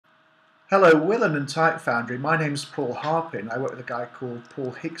Hello, we're London Type Foundry. My name's Paul Harpin. I work with a guy called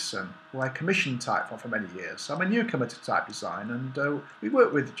Paul Hickson, who I commissioned type for many years. I'm a newcomer to type design, and we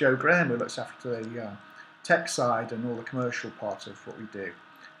work with Joe Graham, who looks after the tech side and all the commercial part of what we do.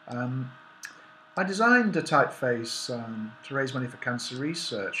 I designed a typeface to raise money for cancer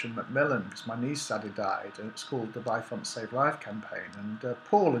research in Macmillan because my niece sadly died, and it's called the Buy Font Save Life campaign. And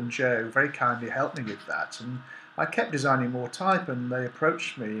Paul and Joe very kindly helped me with that. And I kept designing more type, and they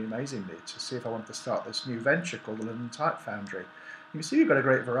approached me amazingly to see if I wanted to start this new venture called the London Type Foundry. You can see we've got a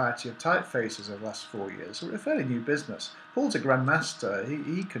great variety of typefaces over the last 4 years, so we're a fairly new business. Paul's a grandmaster.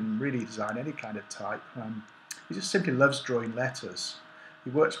 He can really design any kind of type. He just simply loves drawing letters. He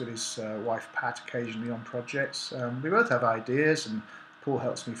works with his wife Pat occasionally on projects. We both have ideas, and Paul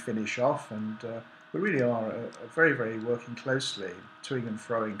helps me finish off, and we really are very working closely, toing and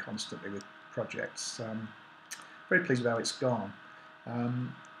froing constantly with projects. Very pleased with how it's gone.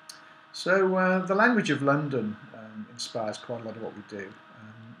 The language of London inspires quite a lot of what we do,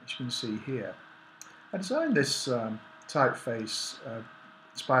 as you can see here. I designed this typeface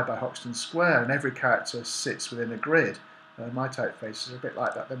inspired by Hoxton Square, and every character sits within a grid. My typeface is a bit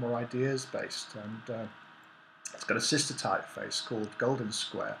like that. They're more ideas based, and it's got a sister typeface called Golden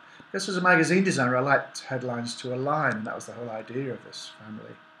Square. This was a magazine designer. I liked headlines to align, and that was the whole idea of this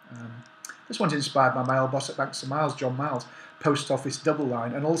family. This one's inspired by my old boss at Banks & Miles, John Miles, post office double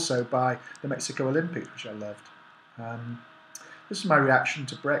line, and also by the Mexico Olympics, which I loved. This is my reaction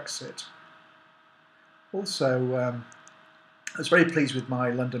to Brexit. Also, I was very pleased with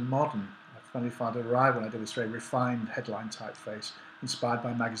my London Modern. I finally found it arrived when I did this very refined headline typeface, inspired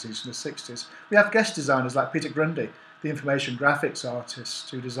by magazines from the 60s. We have guest designers like Peter Grundy, the information graphics artist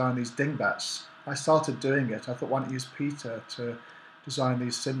who designed these dingbats. I started doing it. I thought, why not use Peter to design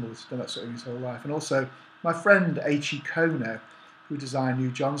these symbols? He's done that sort of his whole life. And also, my friend H.E. Kono, who designed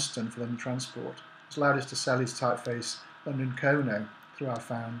New Johnston for London Transport, has allowed us to sell his typeface London Kono through our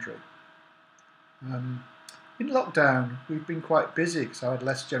foundry. In lockdown, we've been quite busy because I had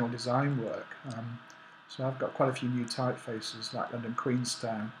less general design work. So I've got quite a few new typefaces like London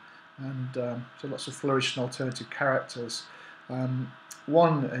Queenstown, and so lots of flourish and alternative characters.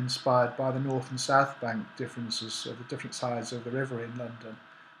 One inspired by the North and South Bank differences of the different sides of the river in London,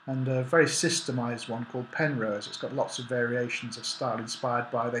 and a very systemised one called Penrose. It's got lots of variations of style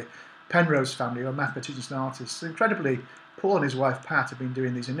inspired by the Penrose family, who are mathematicians and artists. Incredibly, Paul and his wife Pat have been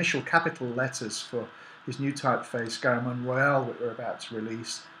doing these initial capital letters for his new typeface, Garamond Royale, that we're about to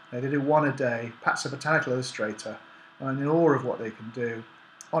release. They do one a day. Pat's a botanical illustrator, and in awe of what they can do.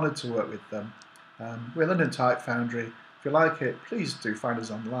 Honoured to work with them. We're London Type Foundry. If you like it, please do find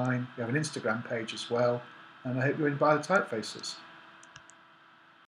us online. We have an Instagram page as well, and I hope you enjoy the typefaces.